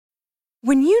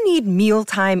When you need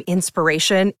mealtime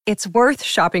inspiration, it's worth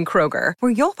shopping Kroger,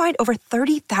 where you'll find over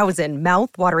 30,000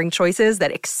 mouth-watering choices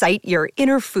that excite your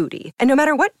inner foodie. And no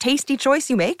matter what tasty choice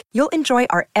you make, you'll enjoy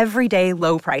our everyday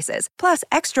low prices, plus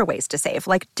extra ways to save,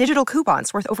 like digital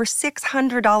coupons worth over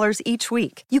 $600 each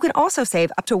week. You can also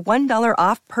save up to $1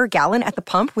 off per gallon at the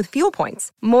pump with fuel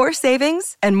points. More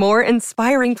savings and more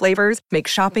inspiring flavors make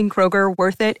shopping Kroger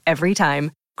worth it every time.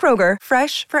 Kroger,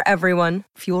 fresh for everyone.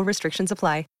 Fuel restrictions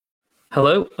apply.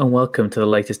 Hello and welcome to the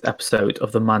latest episode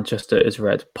of the Manchester is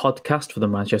Red podcast for the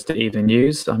Manchester Evening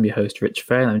News. I'm your host, Rich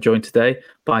Fair, and I'm joined today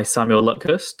by Samuel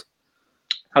Luckhurst.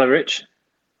 Hello, Rich.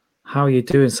 How are you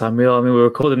doing, Samuel? I mean, we're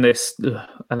recording this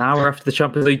an hour after the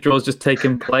Champions League draw's just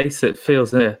taken place. It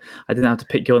feels I didn't have to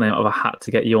pick your name out of a hat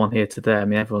to get you on here today. I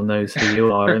mean, everyone knows who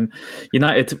you are. And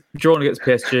United drawn against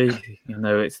PSG,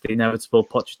 it's the inevitable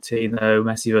Pochettino,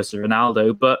 Messi versus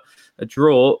Ronaldo, but a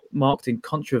draw marked in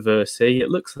controversy. It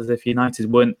looks as if United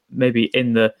weren't maybe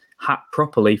in the hat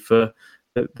properly for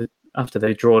after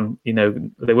they've drawn,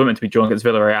 they were meant to be drawn against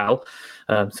Villarreal.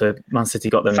 So Man City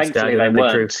got them Thankfully instead. They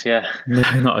weren't, yeah.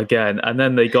 No, not again. And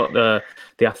then they got the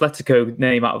Atletico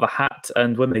name out of a hat.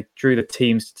 And when they drew the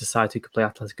teams to decide who could play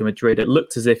Atletico Madrid, it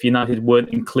looked as if United weren't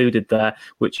included there,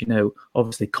 which,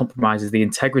 obviously compromises the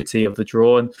integrity of the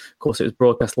draw. And of course, it was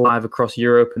broadcast live across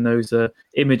Europe. And those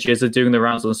images are doing the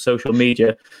rounds on social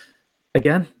media.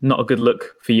 Again, not a good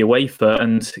look for UEFA.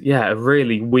 And a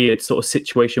really weird sort of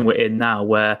situation we're in now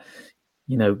where,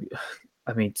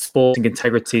 sporting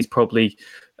integrity is probably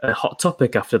a hot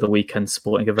topic after the weekend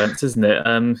sporting events, isn't it?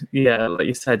 Like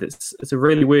you said, it's a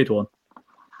really weird one.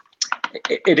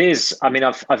 It is. I mean,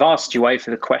 I've asked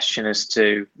UEFA the question as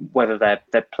to whether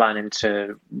they're planning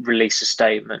to release a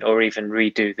statement or even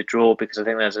redo the draw, because I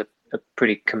think there's a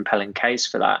pretty compelling case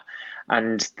for that.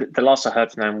 And the last I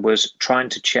heard from them was trying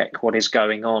to check what is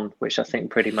going on, which I think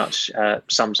pretty much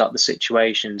sums up the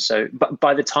situation. So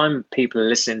by the time people are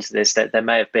listening to this, there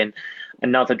may have been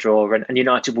another draw, and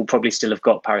United will probably still have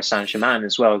got Paris Saint-Germain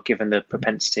as well, given the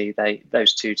propensity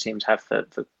those two teams have for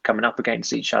coming up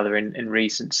against each other in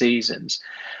recent seasons.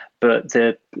 But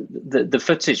the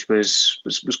footage was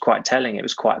quite telling. It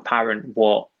was quite apparent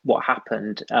what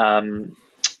happened.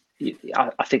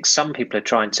 I think some people are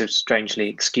trying to strangely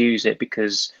excuse it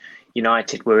because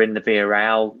United were in the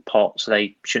Villarreal pot, so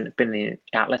they shouldn't have been in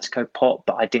the Atletico pot.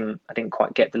 But I didn't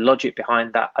quite get the logic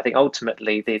behind that. I think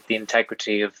ultimately the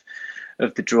integrity of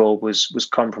the draw was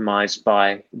compromised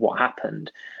by what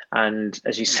happened. And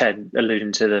as you said,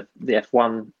 alluding to the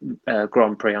F1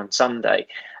 Grand Prix on Sunday,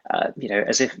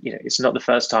 as if it's not the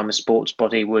first time a sports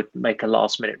body would make a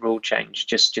last-minute rule change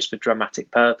just for dramatic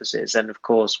purposes. And of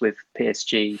course, with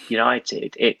PSG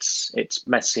United, it's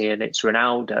Messi and it's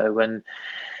Ronaldo, and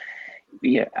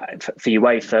for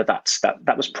UEFA,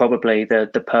 that was probably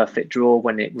the perfect draw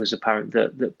when it was apparent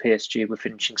that PSG were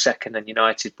finishing second and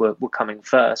United were coming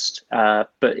first.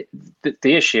 But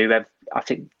the issue, I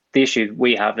think. The issue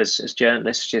we have as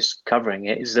journalists just covering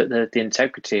it is that the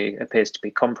integrity appears to be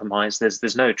compromised.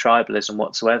 There's no tribalism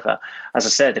whatsoever. As I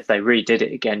said, if they redid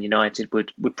it again, United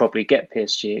would probably get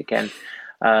PSG again,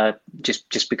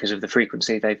 just because of the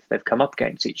frequency they've come up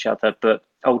against each other. But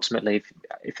ultimately,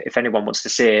 if anyone wants to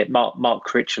see it, Mark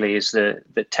Critchley is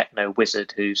the techno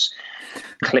wizard who's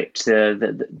clipped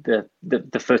the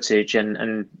footage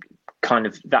and kind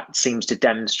of that seems to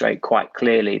demonstrate quite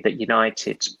clearly that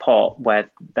United's pot,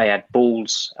 where they had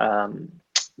balls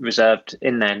reserved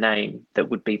in their name that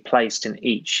would be placed in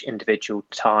each individual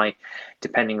tie,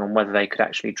 depending on whether they could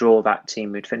actually draw that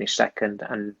team who'd finished second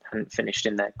and hadn't finished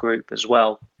in their group as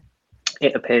well.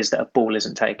 It appears that a ball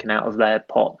isn't taken out of their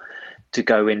pot to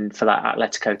go in for that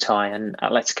Atletico tie, and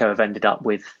Atletico have ended up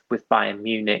with Bayern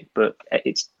Munich. But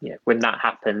it's when that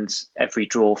happens, every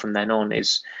draw from then on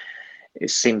it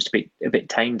seems to be a bit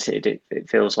tainted, it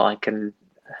feels like. And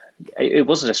it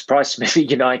wasn't a surprise to me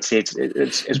that United,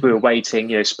 as we were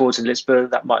waiting, Sporting Lisbon,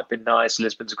 that might have been nice.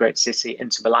 Lisbon's a great city.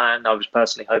 Inter Milan, I was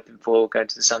personally hoping for going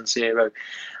to the San Siro.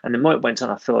 And the more it went on,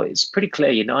 I thought it's pretty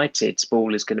clear United's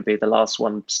ball is going to be the last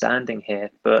one standing here.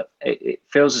 But it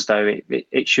feels as though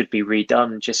it should be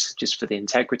redone just for the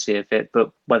integrity of it.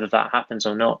 But whether that happens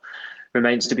or not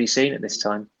remains to be seen at this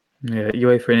time. Yeah,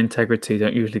 UEFA and integrity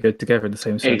don't usually go together in the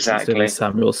same sentence, exactly.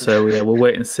 Samuel. So we'll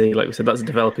wait and see. Like we said, that's a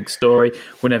developing story.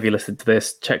 Whenever you listen to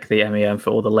this, check the MEM for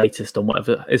all the latest on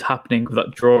whatever is happening with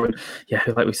that draw. And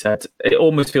like we said, it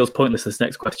almost feels pointless, this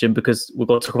next question, because we're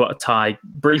going to talk about a tie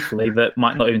briefly that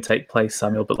might not even take place,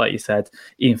 Samuel. But like you said,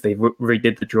 even if they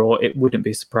redid the draw, it wouldn't be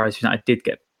a surprise if United did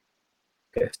get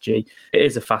PSG. It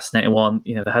is a fascinating one.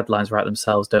 The headlines write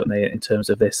themselves, don't they, in terms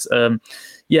of this?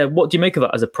 What do you make of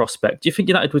that as a prospect? Do you think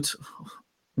United would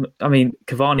I mean,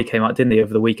 Cavani came out, didn't he,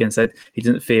 over the weekend, said he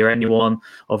didn't fear anyone.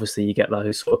 Obviously, you get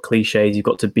those sort of cliches. You've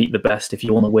got to beat the best if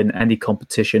you want to win any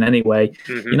competition anyway.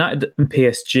 Mm-hmm. United and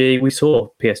PSG, we saw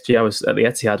PSG. I was at the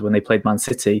Etihad when they played Man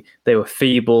City. They were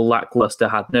feeble, lackluster,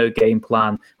 had no game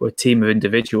plan, were a team of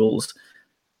individuals.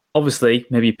 Obviously,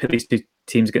 maybe you put these two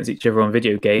teams against each other on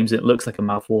video games, it looks like a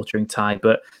mouth-watering tie.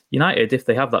 But United, if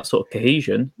they have that sort of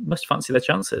cohesion, must fancy their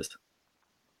chances.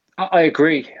 I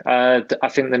agree. I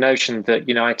think the notion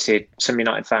that some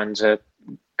United fans are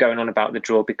going on about the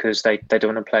draw because they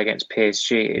don't want to play against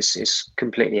PSG is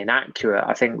completely inaccurate.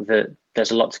 I think that there's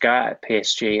a lot to go at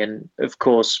PSG. And of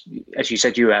course, as you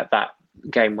said, you were at that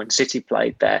game when City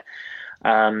played there.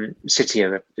 City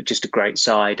are just a great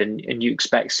side, and you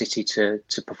expect City to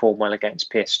perform well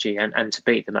against PSG and to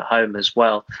beat them at home as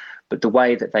well. But the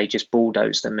way that they just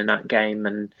bulldozed them in that game,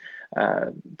 and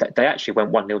they actually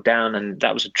went 1-0 down, and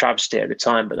that was a travesty at the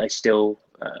time, but they still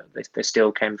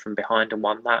came from behind and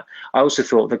won that. I also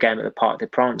thought the game at the Parc des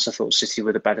Princes, I thought City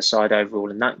were the better side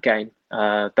overall in that game.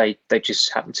 They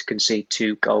just happened to concede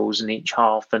 2 goals in each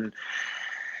half, and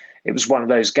it was one of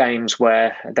those games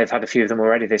where they've had a few of them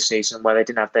already this season where they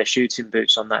didn't have their shooting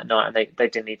boots on that night, and they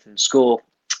didn't even score.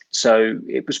 So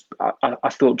it was. I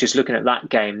thought, just looking at that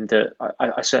game, that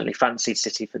I certainly fancied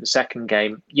City for the second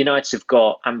game. United have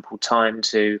got ample time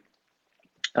to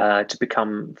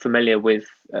become familiar with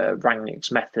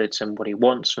Rangnick's methods and what he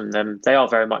wants from them. They are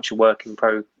very much a work in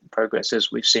progress,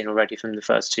 as we've seen already from the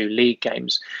first 2 league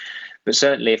games. But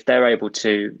certainly, if they're able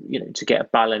to get a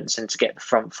balance and to get the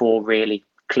front four really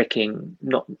clicking,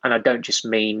 and I don't just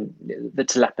mean the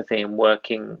telepathy and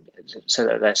working so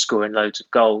that they're scoring loads of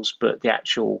goals, but the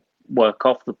actual work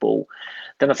off the ball,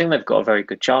 then I think they've got a very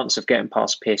good chance of getting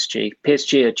past PSG.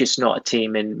 PSG are just not a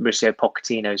team in Mauricio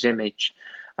Pochettino's image,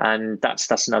 and that's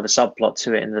another subplot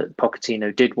to it, in that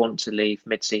Pochettino did want to leave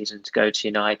mid-season to go to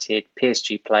United.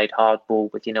 PSG played hardball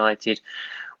with United.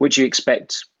 Would you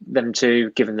expect them to,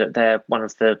 given that they're one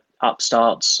of the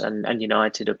upstarts and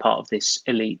United are part of this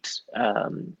elite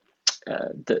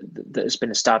that has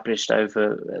been established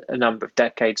over a number of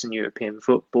decades in European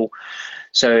football?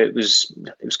 So it was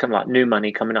kind of like new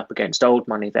money coming up against old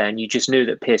money there, and you just knew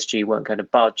that PSG weren't going to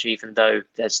budge, even though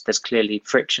there's clearly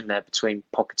friction there between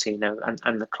Pochettino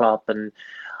and the club. And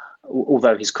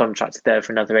although he's contracted there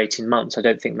for another 18 months, I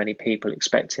don't think many people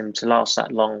expect him to last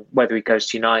that long. Whether he goes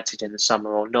to United in the summer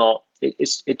or not,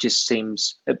 it just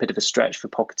seems a bit of a stretch for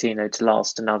Pochettino to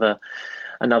last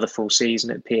another full season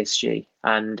at PSG.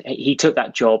 And he took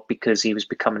that job because he was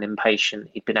becoming impatient.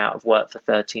 He'd been out of work for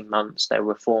 13 months. They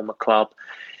were a former club.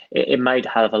 It made a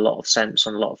hell of a lot of sense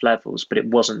on a lot of levels, but it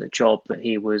wasn't the job that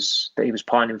he was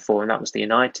pining for, and that was the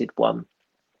United one.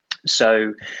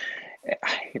 So,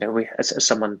 as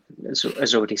someone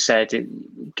has already said,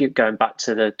 going back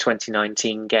to the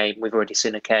 2019 game, we've already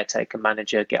seen a caretaker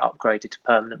manager get upgraded to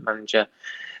permanent manager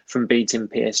from beating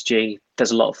PSG. There's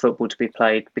a lot of football to be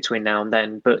played between now and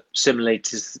then, but similarly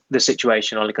to the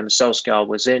situation Ole Gunnar Solskjaer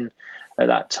was in at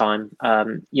that time,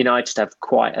 United have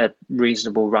quite a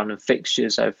reasonable run of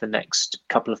fixtures over the next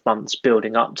couple of months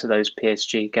building up to those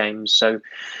PSG games. So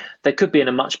they could be in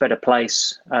a much better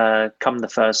place come the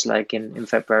first leg in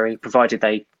February, provided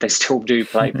they still do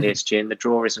play PSG and the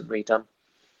draw isn't redone.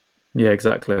 Yeah,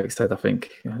 exactly. Like I said,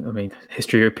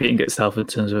 history repeating itself in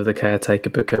terms of the caretaker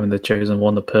becoming the chosen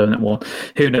one, the permanent one.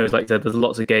 Who knows? Like I said, there's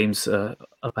lots of games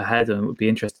up ahead, and it would be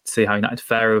interesting to see how United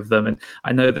fare with them. And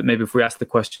I know that maybe if we asked the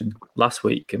question last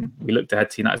week and we looked ahead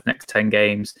to United's next 10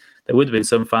 games, there would have been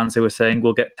some fans who were saying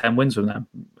we'll get 10 wins from them,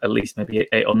 at least maybe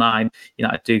 8 or 9.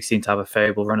 United do seem to have a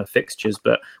favourable run of fixtures,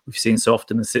 but we've seen so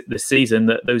often this season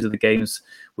that those are the games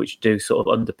which do sort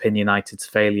of underpin United's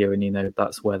failure, and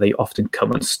that's where they often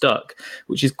come unstuck,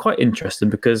 which is quite interesting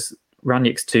because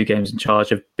Rangnick's 2 games in charge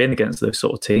have been against those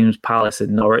sort of teams, Palace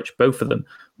and Norwich, both of them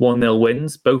 1-0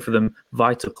 wins, both of them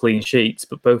vital clean sheets,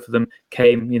 but both of them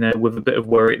came, with a bit of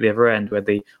worry at the other end, where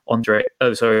the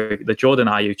Jordan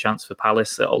Ayew chance for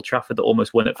Palace at Old Trafford that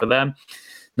almost won it for them.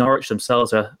 Norwich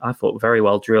themselves are, I thought, very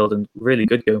well drilled and really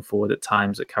good going forward at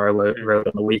times at Carrow Road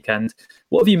on the weekend.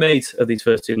 What have you made of these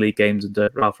first 2 league games under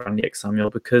Ralph Rangnick, Samuel?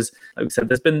 Because, like we said,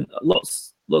 there's been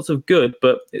lots of good,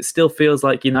 but it still feels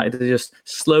like United are just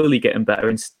slowly getting better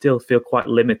and still feel quite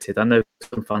limited. I know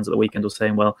some fans at the weekend were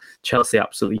saying, well, Chelsea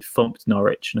absolutely thumped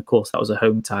Norwich, and of course that was a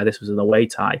home tie, this was an away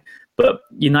tie, but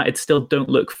United still don't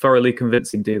look thoroughly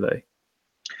convincing, do they?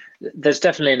 There's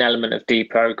definitely an element of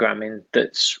deprogramming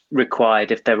that's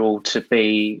required if they're all to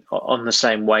be on the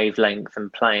same wavelength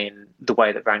and playing the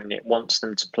way that Rangnick wants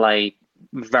them to play.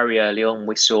 Very early on,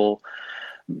 we saw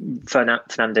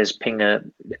Fernandes ping a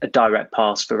direct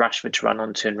pass for Rashford to run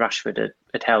onto, and Rashford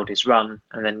had held his run,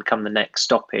 and then come the next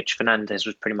stoppage, Fernandes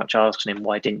was pretty much asking him,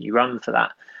 why didn't you run for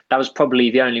that? That was probably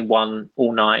the only one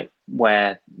all night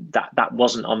where that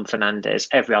wasn't on Fernandes.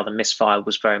 Every other misfire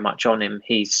was very much on him.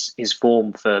 His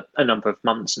form for a number of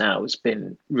months now has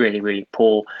been really, really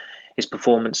poor. His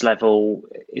performance level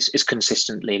is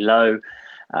consistently low.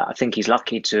 I think he's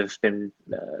lucky to have been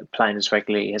playing as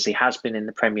regularly as he has been in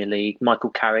the Premier League. Michael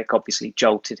Carrick obviously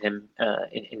jolted him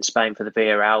in Spain for the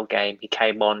Villarreal game. He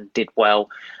came on, did well,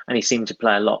 and he seemed to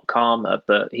play a lot calmer,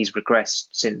 but he's regressed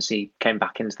since he came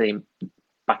back into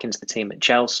the team at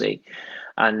Chelsea.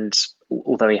 And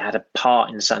although he had a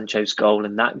part in Sancho's goal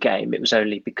in that game, it was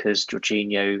only because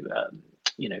Jorginho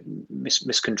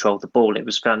miscontrolled the ball. It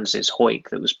was Fernandes' hoik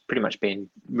that was pretty much being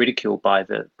ridiculed by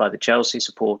the Chelsea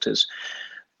supporters.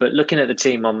 But looking at the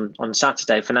team on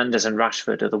Saturday, Fernandes and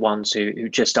Rashford are the ones who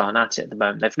just aren't at it at the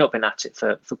moment. They've not been at it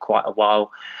for quite a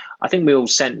while. I think we all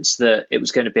sensed that it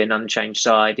was going to be an unchanged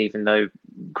side, even though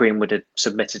Greenwood had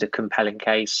submitted a compelling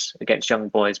case against Young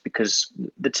Boys, because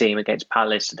the team against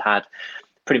Palace had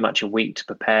pretty much a week to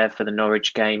prepare for the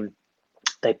Norwich game.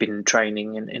 They'd been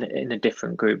training in a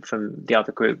different group from the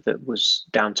other group that was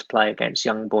down to play against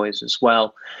Young Boys as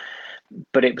well.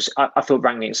 But I thought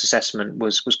Rangnick's assessment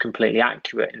was completely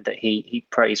accurate in that he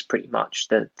praised pretty much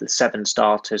the 7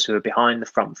 starters who were behind the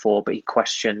front four, but he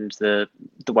questioned the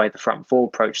way the front four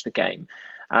approached the game.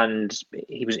 And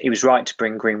he was right to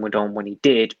bring Greenwood on when he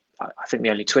did. I think the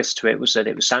only twist to it was that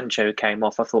it was Sancho who came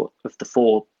off. I thought of the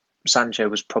 4, Sancho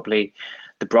was probably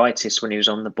the brightest when he was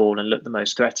on the ball and looked the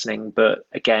most threatening. But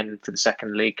again, for the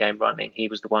second league game running, he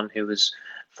was the one who was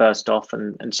first off,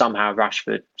 and somehow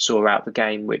Rashford saw out the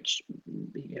game, which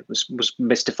was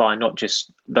mystifying not just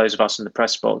those of us in the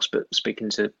press box, but speaking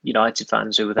to United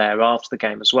fans who were there after the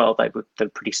game as well. They were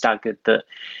pretty staggered that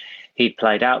he'd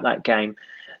played out that game.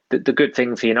 The good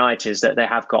thing for United is that they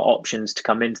have got options to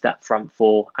come into that front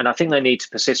four, and I think they need to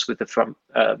persist with the front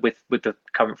with the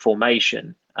current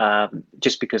formation.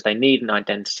 Just because they need an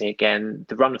identity again.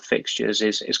 The run of fixtures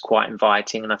is quite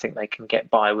inviting, and I think they can get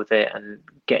by with it and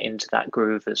get into that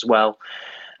groove as well.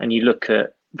 And you look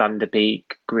at Van der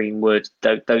Beek, Greenwood,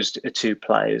 those are 2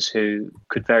 players who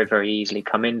could very, very easily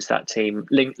come into that team.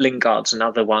 Lingard's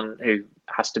another one who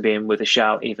has to be in with a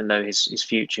shout, even though his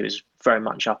future is very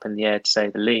much up in the air, to say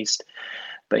the least.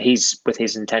 But he's, with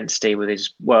his intensity, with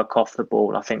his work off the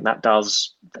ball, I think that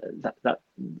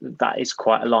is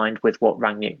quite aligned with what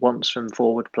Rangnick wants from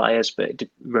forward players. But it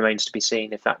remains to be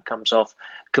seen if that comes off.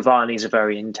 Cavani's a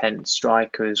very intense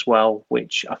striker as well,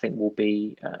 which I think will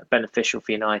be beneficial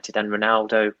for United, and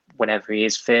Ronaldo whenever he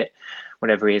is fit,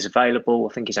 whenever he is available.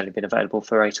 I think he's only been available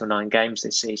for 8 or 9 games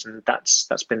this season.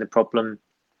 That's been the problem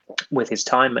with his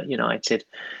time at United.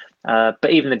 But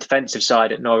even the defensive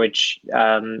side at Norwich,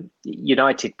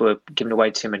 United were giving away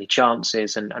too many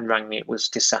chances, and Rangnick was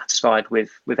dissatisfied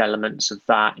with elements of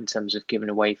that in terms of giving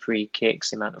away free kicks,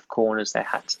 the amount of corners they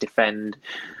had to defend.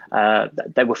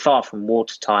 They were far from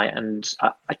watertight, and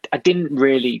I didn't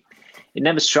really. It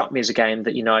never struck me as a game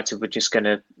that United were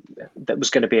that was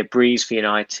going to be a breeze for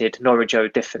United. Norwich are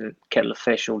a different kettle of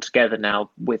fish altogether now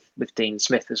with Dean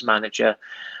Smith as manager.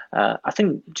 I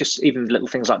think just even little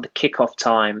things like the kick-off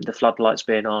time, the floodlights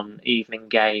being on, evening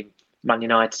game, Man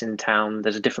United in town,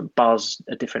 there's a different buzz,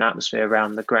 a different atmosphere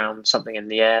around the ground, something in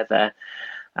the air there.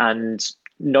 And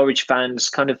Norwich fans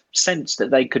kind of sense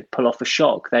that they could pull off a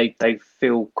shock. They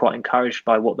feel quite encouraged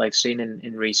by what they've seen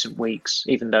in recent weeks,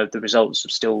 even though the results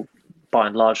have still, by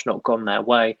and large, not gone their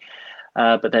way.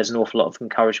 But there's an awful lot of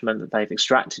encouragement that they've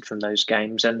extracted from those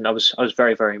games, and I was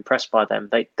very, very impressed by them.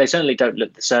 They certainly don't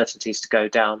look the certainties to go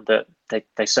down that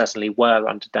they certainly were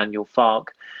under Daniel Farke.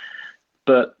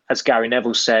 But as Gary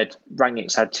Neville said,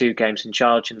 Rangnick's had 2 games in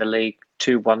charge in the league,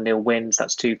 2 1-0 wins.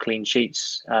 That's 2 clean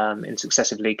sheets in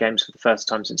successive league games for the first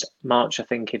time since March, I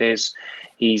think it is.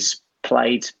 He's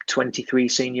played 23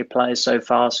 senior players so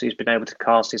far, so he's been able to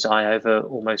cast his eye over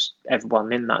almost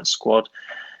everyone in that squad.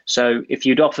 So if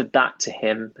you'd offered that to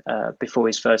him before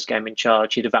his first game in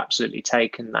charge, he'd have absolutely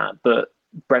taken that. But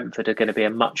Brentford are going to be a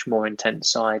much more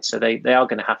intense side, so they are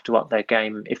going to have to up their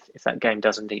game if that game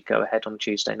does indeed go ahead on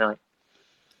Tuesday night.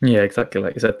 Yeah, exactly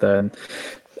like you said there. And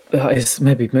that is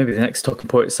maybe the next talking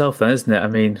point itself then, isn't it? I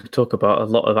mean, we talk about a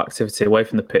lot of activity away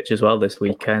from the pitch as well this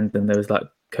weekend, and there was that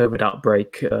COVID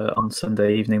outbreak on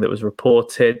Sunday evening that was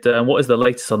reported. What is the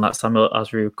latest on that, Samuel,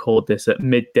 as we record this at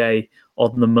midday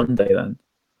on the Monday then?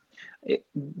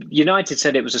 United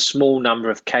said it was a small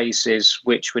number of cases,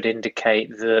 which would indicate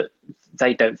that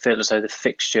they don't feel as though the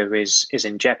fixture is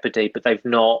in jeopardy, but they've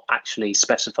not actually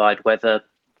specified whether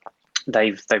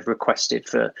they've requested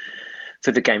for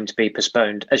the game to be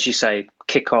postponed. As you say,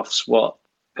 kickoffs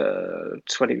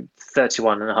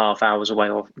 31 and a half hours away,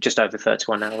 or just over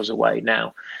 31 hours away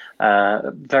now.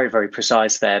 Very, very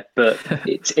precise there, but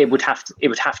it would have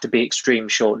to be extreme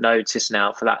short notice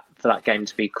now for that game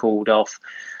to be called off.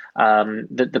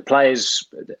 The players,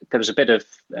 there was a bit of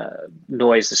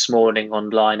noise this morning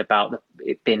online about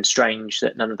it being strange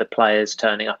that none of the players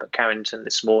turning up at Carrington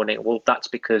this morning. Well, that's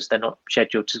because they're not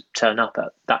scheduled to turn up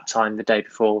at that time the day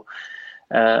before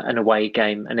an away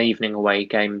game, an evening away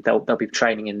game. They'll be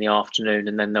training in the afternoon,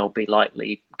 and then they'll be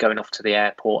likely going off to the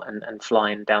airport and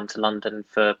flying down to London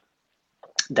for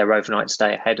their overnight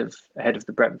stay ahead of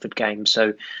the Brentford game.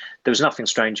 So there was nothing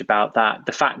strange about that.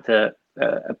 The fact that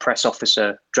a press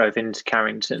officer drove into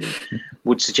Carrington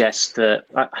would suggest that,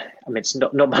 I mean, it's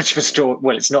not much of a story.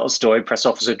 Well, it's not a story. Press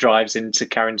officer drives into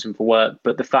Carrington for work,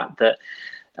 but the fact that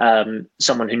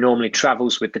someone who normally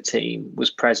travels with the team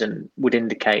was present would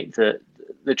indicate that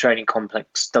the training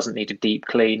complex doesn't need a deep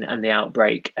clean, and the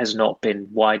outbreak has not been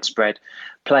widespread.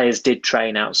 Players did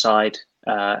train outside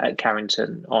at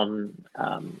Carrington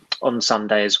on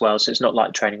Sunday as well, so it's not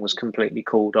like training was completely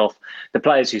called off. The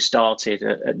players who started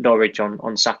at Norwich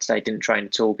on Saturday didn't train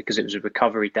at all because it was a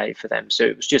recovery day for them. So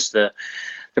it was just the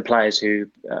players who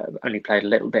only played a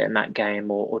little bit in that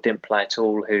game or didn't play at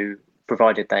all, who,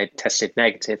 provided they tested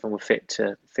negative and were fit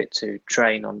to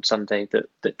train on Sunday,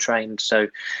 that trained. So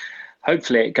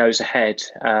hopefully it goes ahead.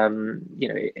 In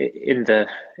the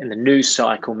news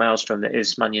cycle maelstrom that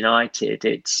is Man United,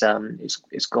 it's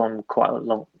gone quite a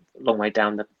long way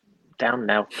down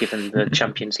now, given the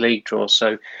Champions League draw.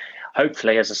 So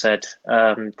hopefully, as I said,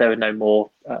 there are no more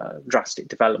drastic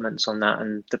developments on that,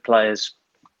 and the players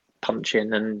punch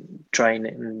in and train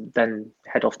and then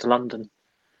head off to London.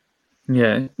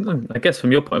 Yeah, I guess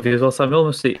from your point of view as well, Sam,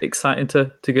 almost exciting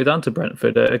to go down to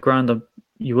Brentford, a ground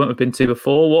you won't have been to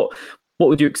before. What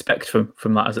would you expect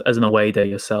from that as an away day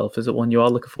yourself? Is it one you are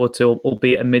looking forward to,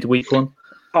 albeit a midweek one?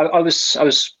 I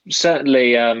was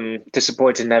certainly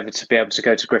disappointed never to be able to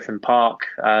go to Griffin Park.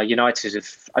 United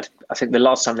I think the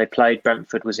last time they played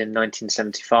Brentford was in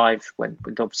 1975 when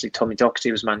obviously Tommy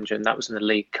Docherty was manager, and that was in the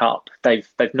League Cup. They've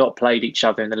not played each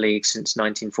other in the league since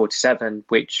 1947,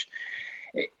 which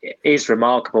is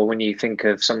remarkable when you think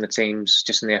of some of the teams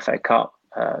just in the FA Cup.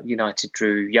 United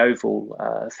drew Yeovil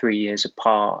 3 years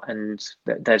apart, and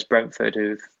there's Brentford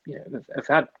who've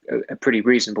had a pretty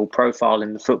reasonable profile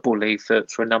in the Football League for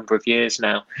a number of years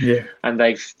now. Yeah. And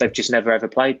they've just never ever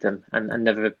played them, and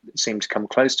never seemed to come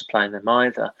close to playing them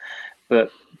either.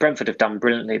 But Brentford have done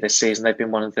brilliantly this season. They've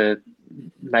been one of the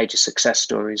major success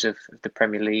stories of the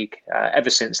Premier League ever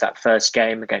since that first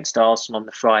game against Arsenal on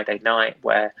the Friday night,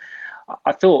 where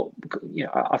I thought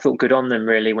good on them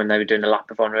really when they were doing a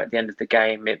lap of honour at the end of the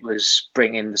game. It was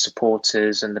bringing the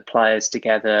supporters and the players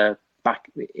together back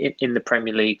in the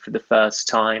Premier League for the first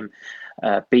time,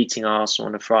 beating Arsenal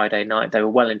on a Friday night. They were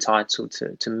well entitled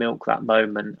to milk that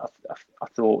moment. I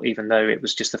thought, even though it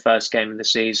was just the first game of the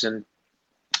season,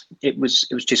 it was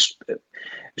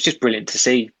just brilliant to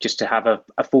see, just to have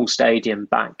a full stadium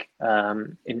back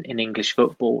in English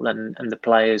football, and the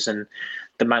players and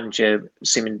the manager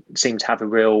seem to have a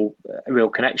real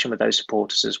connection with those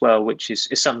supporters as well, which is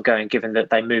some going, given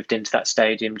that they moved into that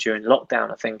stadium during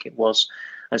lockdown, I think it was,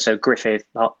 and so Griffin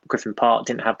Park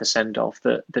didn't have the send off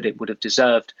that it would have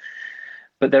deserved.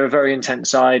 But they're a very intense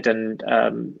side, and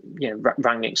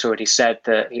Rangnick's already said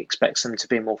that he expects them to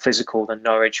be more physical than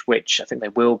Norwich, which I think they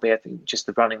will be. I think just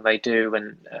the running they do,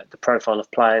 and the profile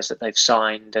of players that they've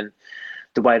signed, and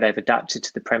the way they've adapted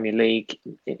to the Premier League.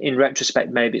 In retrospect,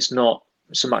 maybe it's not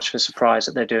so much of a surprise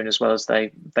that they're doing as well as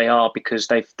they are, because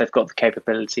they've got the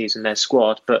capabilities in their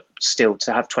squad. But still,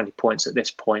 to have 20 points at this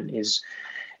point is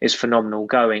phenomenal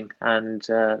going. And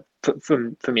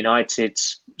from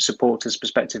United's supporters'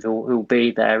 perspective who'll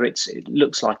be there, it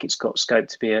looks like it's got scope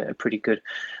to be a pretty good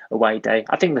away day.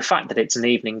 I think the fact that it's an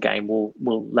evening game will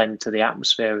lend to the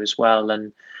atmosphere as well,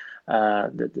 and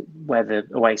where the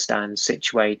away stand's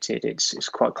situated, it's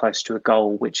quite close to a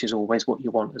goal, which is always what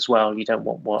you want as well. You don't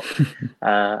want what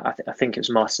I think it was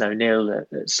Martin O'Neill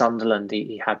at Sunderland.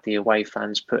 He had the away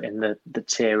fans put in the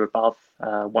tier above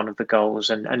one of the goals,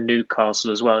 and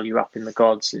Newcastle as well. You're up in the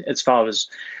gods. As far as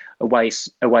away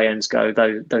ends go,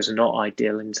 though, those are not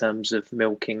ideal in terms of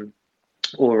milking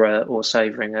or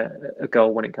savouring a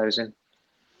goal when it goes in.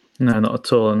 No, not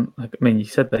at all. And I mean, you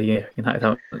said that United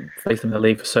haven't faced them in the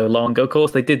league for so long. Of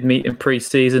course, they did meet in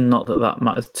pre-season. Not that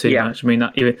matters too much. I mean,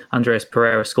 even Andreas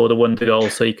Pereira scored a wonder goal,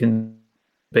 so you can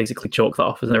basically chalk that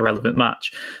off as an irrelevant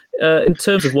match. In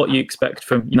terms of what you expect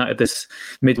from United this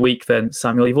midweek, then,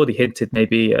 Samuel, you've already hinted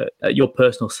maybe at your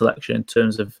personal selection in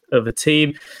terms of a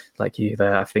team. Like you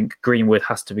there, I think Greenwood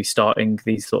has to be starting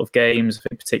these sort of games, I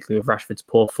think particularly with Rashford's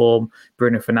poor form.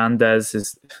 Bruno Fernandes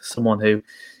is someone who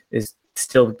is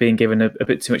still being given a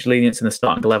bit too much lenience in the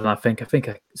starting 11. I think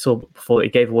I saw before that he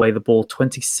gave away the ball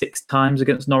 26 times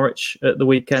against Norwich at the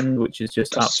weekend, which is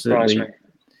just absolutely...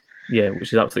 Yeah,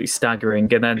 which is absolutely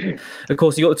staggering. And then, of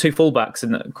course, you got the two fullbacks,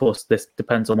 and of course, this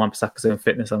depends on Wan-Bissaka's own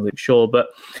fitness, I'm sure. But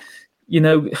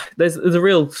there's a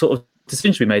real sort of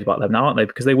decision to be made about them now, aren't they?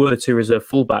 Because they were the two reserve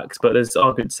fullbacks, but there's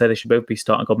argument to say they should both be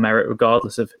starting on merit,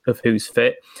 regardless of who's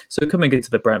fit. So coming into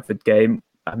the Brentford game,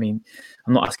 I mean,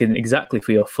 I'm not asking exactly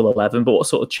for your full 11, but what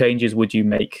sort of changes would you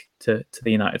make to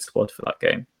the United squad for that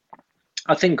game?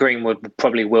 I think Greenwood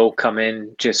probably will come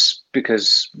in just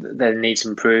because there needs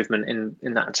improvement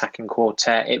in that attacking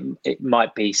quartet. It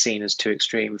might be seen as too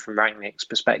extreme from Rangnick's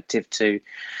perspective to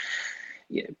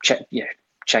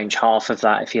change half of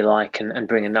that, if you like, and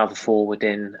bring another forward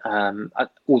in.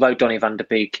 Although Donny van de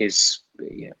Beek is,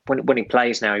 when he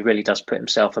plays now, he really does put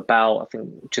himself about. I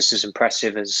think just as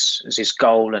impressive as his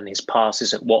goal and his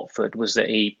passes at Watford was that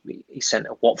he sent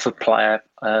a Watford player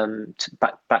to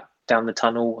back down the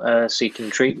tunnel seeking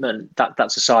treatment.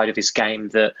 That's a side of his game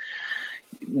that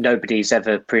nobody's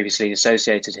ever previously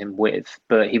associated him with,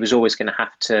 but he was always going to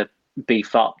have to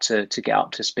beef up to get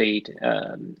up to speed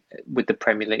with the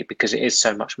Premier League, because it is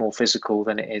so much more physical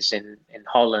than it is in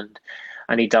Holland.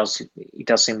 And he does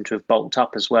seem to have bulked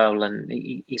up as well, and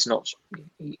he's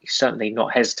certainly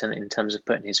not hesitant in terms of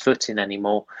putting his foot in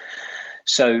anymore.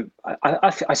 So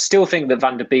I still think that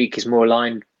Van der Beek is more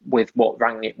aligned with what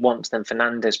Rangnick wants than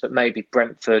Fernandes, but maybe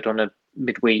Brentford on a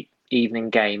midweek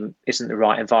evening game isn't the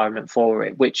right environment for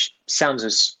it, which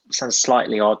sounds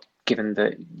slightly odd given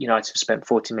that United have spent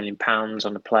 £40 million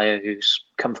on a player who's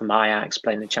come from Ajax,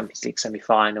 playing the Champions League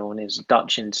semi-final and is a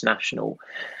Dutch international.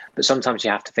 But sometimes you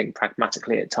have to think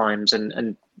pragmatically at times,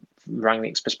 and from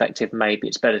Rangnick's perspective, maybe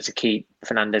it's better to keep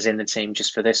Fernandes in the team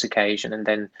just for this occasion and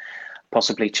then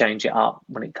possibly change it up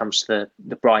when it comes to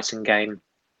the Brighton game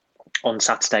on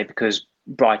Saturday, because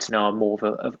Brighton are more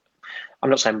of I'm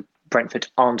not saying Brentford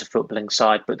aren't a footballing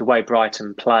side, but the way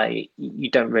Brighton play, you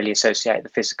don't really associate the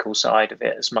physical side of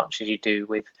it as much as you do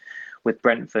with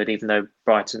Brentford, even though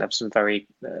Brighton have some very,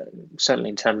 certainly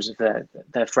in terms of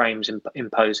their frames,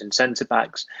 imposing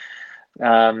centre-backs.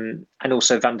 And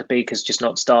also Van der Beek has just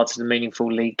not started a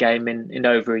meaningful league game in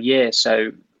over a year.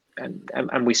 So,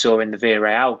 and we saw in the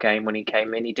Villarreal game when he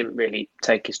came in, he didn't really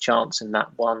take his chance in that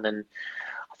one. And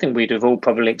I think we'd have all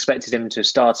probably expected him to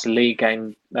start a league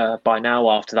game by now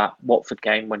after that Watford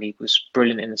game when he was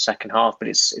brilliant in the second half, but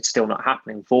it's still not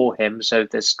happening for him. So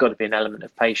there's got to be an element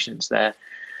of patience there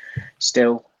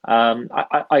still.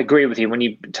 I agree with you when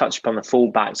you touched upon the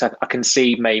fullbacks. I can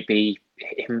see maybe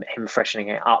him freshening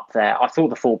it up there. I thought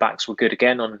the fullbacks were good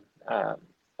again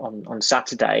on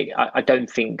Saturday. I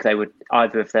don't think they would,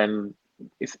 either of them,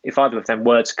 if either of them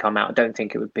were to come out, I don't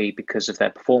think it would be because of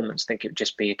their performance. I think it would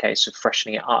just be a case of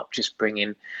freshening it up, just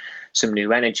bringing some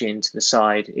new energy into the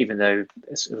side, even though,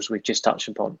 as we've just touched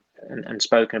upon and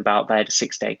spoken about, they had a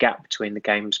 6-day gap between the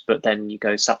games. But then you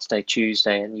go Saturday,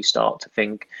 Tuesday, and you start to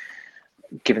think,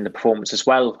 given the performance as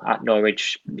well at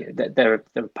Norwich, that there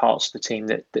are parts of the team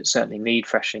that certainly need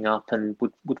freshening up. And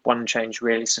would one change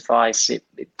really suffice? It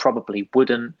probably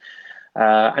wouldn't.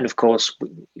 And of course,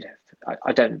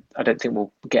 I don't think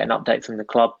we'll get an update from the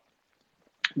club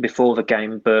before the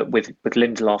game, but with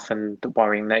Lindelof and the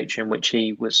worrying nature in which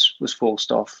he was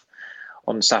forced off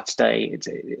on Saturday,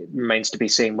 it remains to be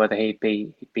seen whether he'd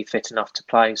be fit enough to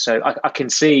play. So I can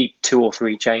see 2 or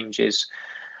 3 changes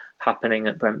happening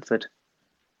at Brentford.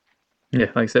 Yeah,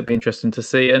 like I said, it'd be interesting to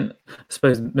see. And I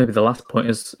suppose maybe the last point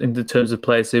is in terms of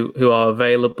players who are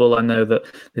available. I know that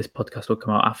this podcast will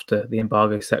come out after the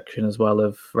embargo section as well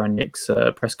of Rangnick's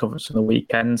press conference from the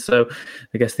weekend. So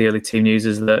I guess the early team news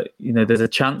is that, there's a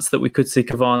chance that we could see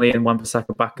Cavani and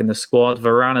Wan-Bissaka back in the squad.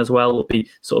 Varane as well will be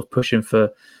sort of pushing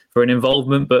for an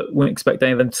involvement, but wouldn't expect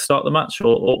any of them to start the match,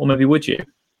 or maybe would you?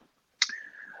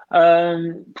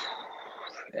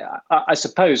 I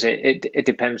suppose it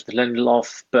depends with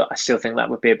Lindelof, but I still think that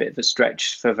would be a bit of a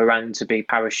stretch for Varane to be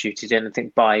parachuted in. I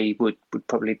think Bailly would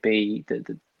probably be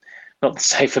not the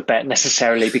safer bet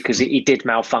necessarily, because he did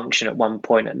malfunction at one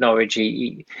point at Norwich.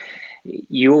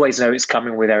 You always know it's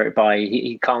coming with Eric Bailly.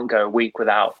 He can't go a week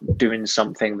without doing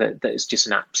something that is just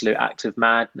an absolute act of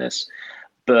madness.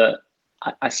 But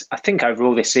I think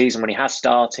overall this season, when he has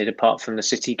started, apart from the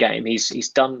City game, he's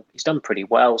done pretty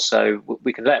well. So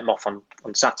we can let him off on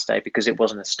Saturday because it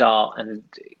wasn't a start, and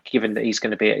given that he's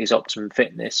going to be at his optimum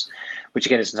fitness, which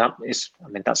again is I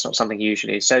mean, that's not something you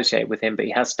usually associate with him, but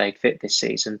he has stayed fit this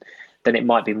season. Then it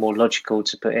might be more logical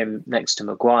to put him next to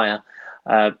Maguire.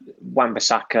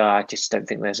 Wan-Bissaka, I just don't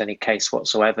think there's any case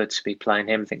whatsoever to be playing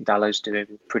him. I think Dallow's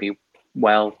doing pretty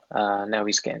well. Now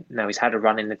he's had a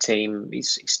run in the team. He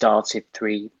started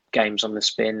 3 games on the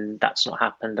spin. That's not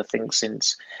happened, I think,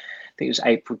 since it was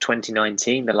April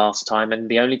 2019, the last time, and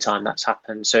the only time that's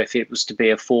happened. So if it was to be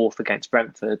a 4th against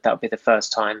Brentford, that would be the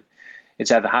first time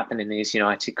it's ever happened in his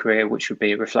United career, which would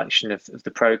be a reflection of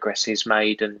the progress he's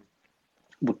made and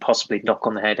would possibly knock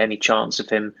on the head any chance of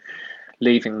him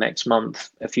leaving next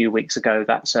month. A few weeks ago,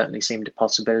 that certainly seemed a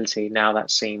possibility. Now that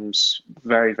seems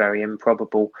very, very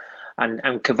improbable. And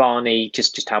Cavani,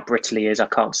 just how brittle he is, I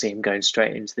can't see him going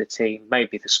straight into the team.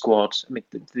 Maybe the squad. I mean,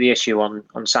 the issue on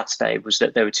Saturday was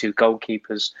that there were 2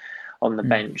 goalkeepers on the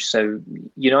bench. So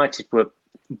United were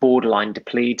borderline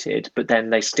depleted, but then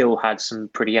they still had some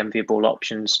pretty enviable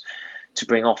options to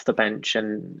bring off the bench,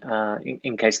 and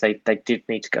in case they did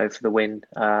need to go for the win,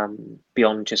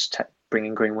 beyond just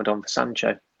bringing Greenwood on for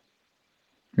Sancho.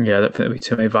 Yeah, I don't think there'll be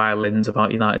too many violins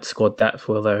about United squad depth,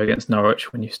 will there, against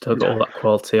Norwich when you've still got all that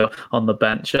quality on the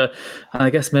bench. And I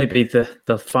guess maybe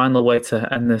the final way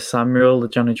to end this, Samuel, the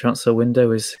January transfer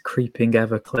window is creeping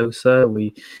ever closer.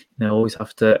 We always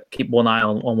have to keep one eye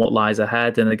on what lies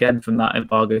ahead. And again, from that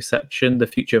embargo section, the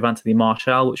future of Anthony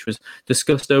Martial, which was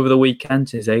discussed over the weekend,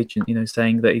 his agent,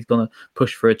 saying that he's going to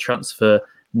push for a transfer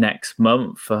next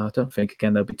month. I don't think,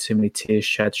 again, there'll be too many tears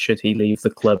shed should he leave the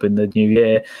club in the new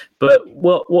year. But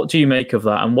what do you make of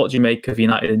that? And what do you make of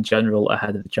United in general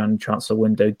ahead of the January transfer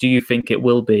window? Do you think it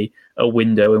will be a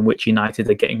window in which United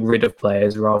are getting rid of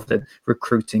players rather than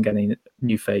recruiting any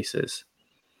new faces?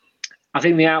 I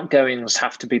think the outgoings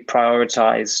have to be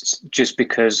prioritised just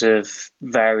because of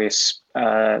various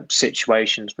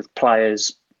situations with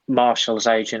players. Martial's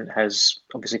agent has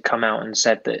obviously come out and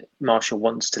said that Martial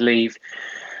wants to leave.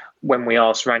 When we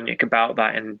asked Rangnick about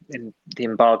that in the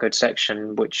embargoed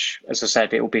section, which, as I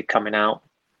said, it will be coming out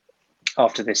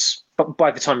after this. But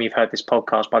by the time you've heard this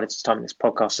podcast, by the time this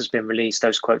podcast has been released,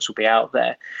 those quotes will be out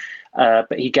there.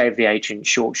 But he gave the agent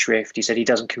short shrift. He said he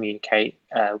doesn't communicate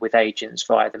with agents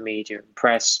via the media and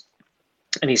press.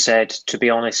 And he said, to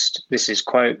be honest, this is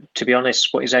quote, to be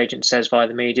honest, what his agent says via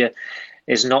the media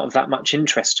is not of that much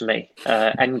interest to me,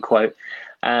 end quote.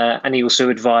 And he also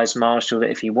advised Martial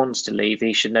that if he wants to leave,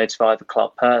 he should notify the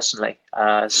club personally.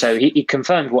 So he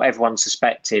confirmed what everyone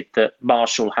suspected, that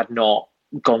Martial had not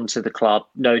gone to the club,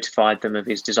 notified them of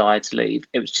his desire to leave.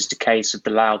 It was just a case of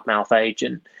the loudmouth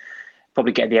agent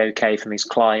probably get the okay from his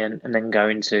client and then go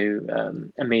into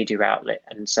a media outlet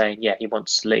and saying, yeah, he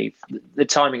wants to leave. The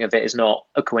timing of it is not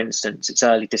a coincidence. It's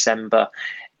early December.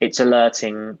 It's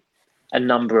alerting a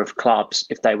number of clubs,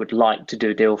 if they would like to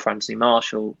do a deal for Anthony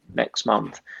Martial next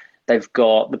month. They've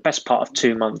got the best part of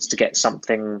 2 months to get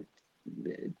something,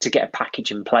 to get a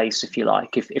package in place, if you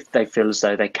like, if they feel as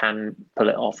though they can pull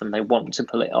it off and they want to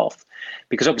pull it off.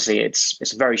 Because obviously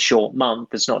it's a very short month.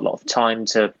 There's not a lot of time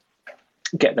to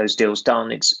get those deals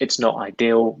done. It's not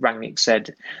ideal. Rangnick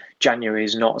said January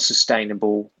is not a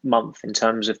sustainable month in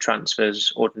terms of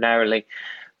transfers ordinarily.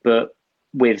 But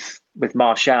with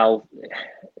Martial,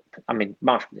 I mean,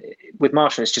 with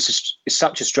Martial, it's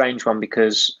such a strange one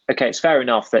because, okay, it's fair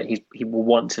enough that he will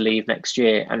want to leave next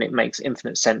year and it makes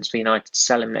infinite sense for United to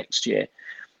sell him next year.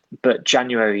 But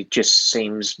January just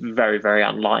seems very, very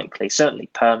unlikely, certainly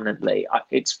permanently.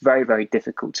 It's very, very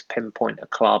difficult to pinpoint a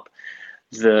club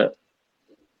that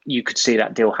you could see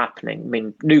that deal happening. I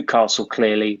mean, Newcastle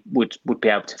clearly would be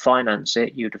able to finance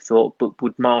it, you'd have thought, but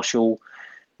would Martial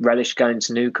relish going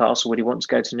to Newcastle? Would he want to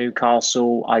go to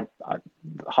Newcastle? I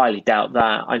highly doubt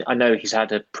that. I know he's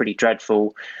had a pretty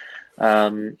dreadful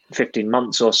 15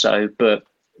 months or so, but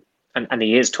and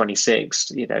he is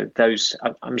 26.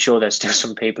 I'm sure there's still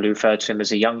some people who refer to him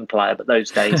as a young player, but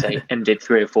those days ended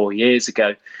 3 or 4 years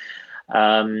ago.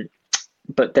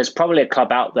 But there's probably a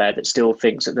club out there that still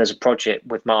thinks that there's a project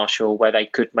with Martial where they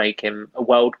could make him a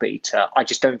world beater. I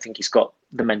just don't think he's got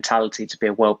the mentality to be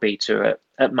a world beater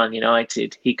at Man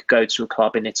United. He could go to a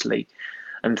club in Italy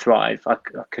and thrive. I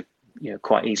could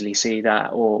quite easily see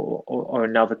that, or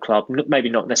another club, maybe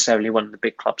not necessarily one of the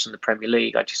big clubs in the Premier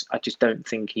League. I just don't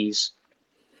think he's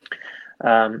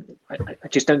I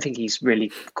just don't think he's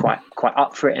really quite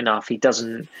up for it enough. He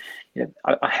doesn't.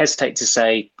 I hesitate to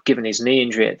say, given his knee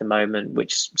injury at the moment,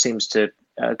 which seems to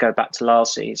go back to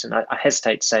last season, I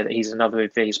hesitate to say that he's another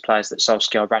of these players that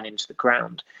Solskjaer ran into the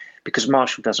ground, because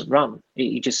Martial doesn't run.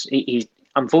 He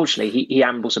unfortunately he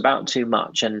ambles about too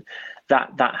much, and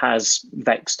that has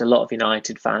vexed a lot of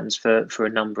United fans for a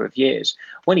number of years.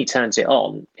 When he turns it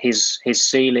on, his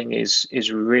ceiling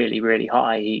is really, really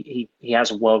high. He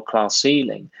has a world-class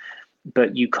ceiling,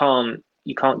 but you can't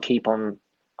keep on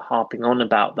harping on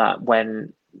about that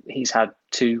when he's had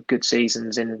 2 good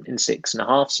seasons in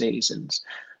 6.5 seasons.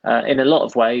 In a lot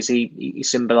of ways, he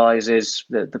symbolises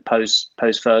the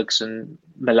post-Ferguson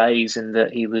malaise in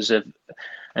that he was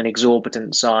an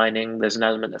exorbitant signing. There's an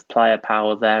element of player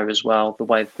power there as well. The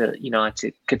way that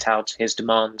United kowtowed to his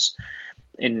demands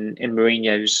in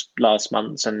Mourinho's last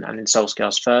months and in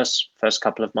Solskjaer's first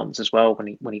couple of months as well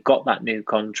when he got that new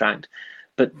contract.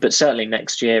 But certainly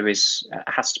next year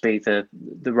has to be the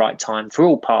right time for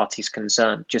all parties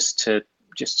concerned, just to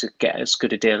get as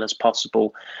good a deal as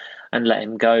possible and let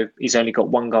him go. He's only got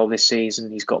 1 goal this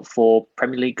season. He's got 4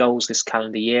 Premier League goals this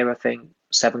calendar year, I think,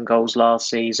 7 goals last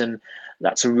season.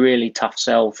 That's a really tough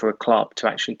sell for a club to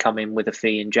actually come in with a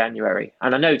fee in January.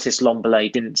 And I noticed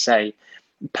Lombele didn't say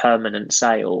permanent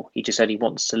sale. He just said he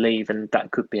wants to leave, and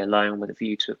that could be a loan with a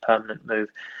view to a permanent move.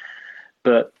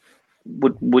 But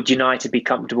would United be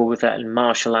comfortable with that and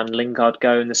Martial and Lingard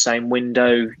go in the same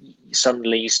window?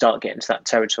 Suddenly you start getting to that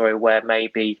territory where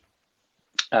maybe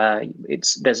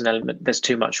there's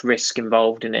too much risk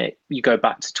involved in it. You go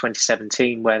back to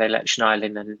 2017 where they let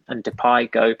Schneiderlin and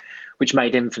Depay go, which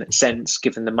made infinite sense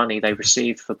given the money they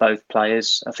received for both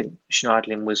players. I think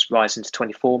Schneiderlin was rising to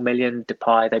 24 million.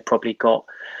 Depay, they probably got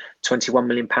 21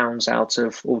 million pounds out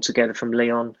of altogether from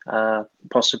Lyon,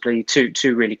 possibly two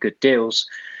really good deals.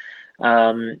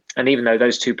 And even though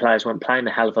those 2 players weren't playing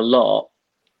a hell of a lot,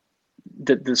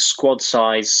 the squad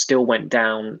size still went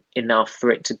down enough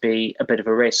for it to be a bit of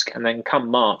a risk. And then come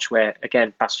March, where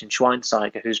again Bastian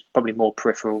Schweinsteiger, who's probably more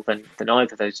peripheral than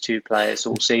either of those 2 players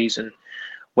all season,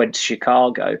 went to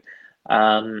Chicago.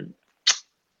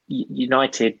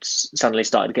 United suddenly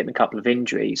started getting a couple of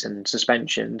injuries and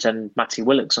suspensions, and Matty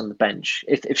Willock's on the bench.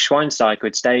 If Schweinsteiger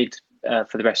had stayed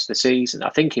for the rest of the season, I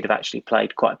think he'd have actually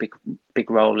played quite a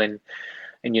big role in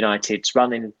United's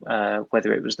running,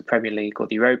 whether it was the Premier League or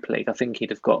the Europa League. I think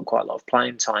he'd have got quite a lot of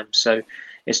playing time. So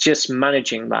it's just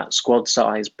managing that squad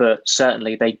size, but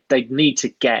certainly they need to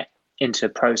get into a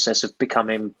process of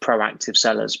becoming proactive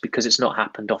sellers, because it's not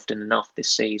happened often enough this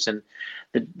season.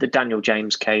 The Daniel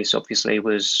James case obviously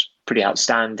was pretty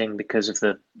outstanding because of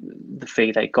the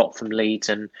fee they got from Leeds,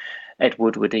 and Ed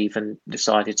Woodward even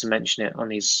decided to mention it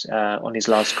on his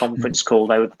last conference call.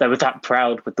 They were that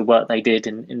proud with the work they did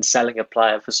in selling a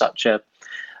player for such a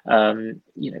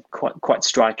quite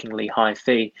strikingly high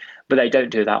fee, but they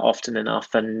don't do that often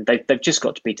enough, and they've just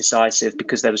got to be decisive,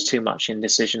 because there was too much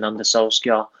indecision under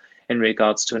Solskjaer in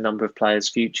regards to a number of players'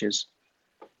 futures.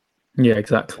 Yeah,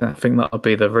 exactly. I think that'll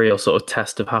be the real sort of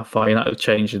test of how far United have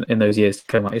changed in those years to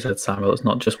come. Like you said, Samuel, it's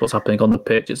not just what's happening on the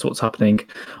pitch, it's what's happening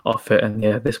off it. And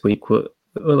yeah, this week, well,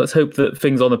 let's hope that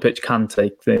things on the pitch can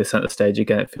take the centre stage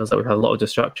again. It feels like we've had a lot of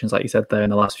distractions, like you said there, in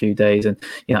the last few days. And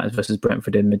United versus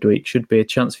Brentford in midweek should be a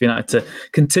chance for United to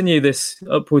continue this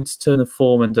upwards turn of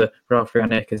form under Ralph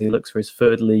Rangnick as he looks for his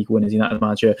 3rd league win as United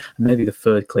manager, and maybe the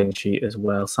 3rd clean sheet as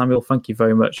well. Samuel, thank you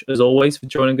very much, as always, for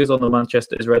joining us on the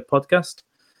Manchester is Red podcast.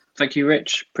 Thank you,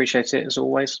 Rich. Appreciate it, as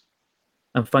always.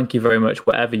 And thank you very much,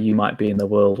 wherever you might be in the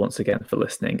world, once again, for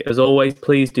listening. As always,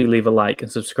 please do leave a like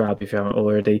and subscribe if you haven't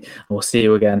already. And we'll see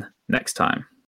you again next time.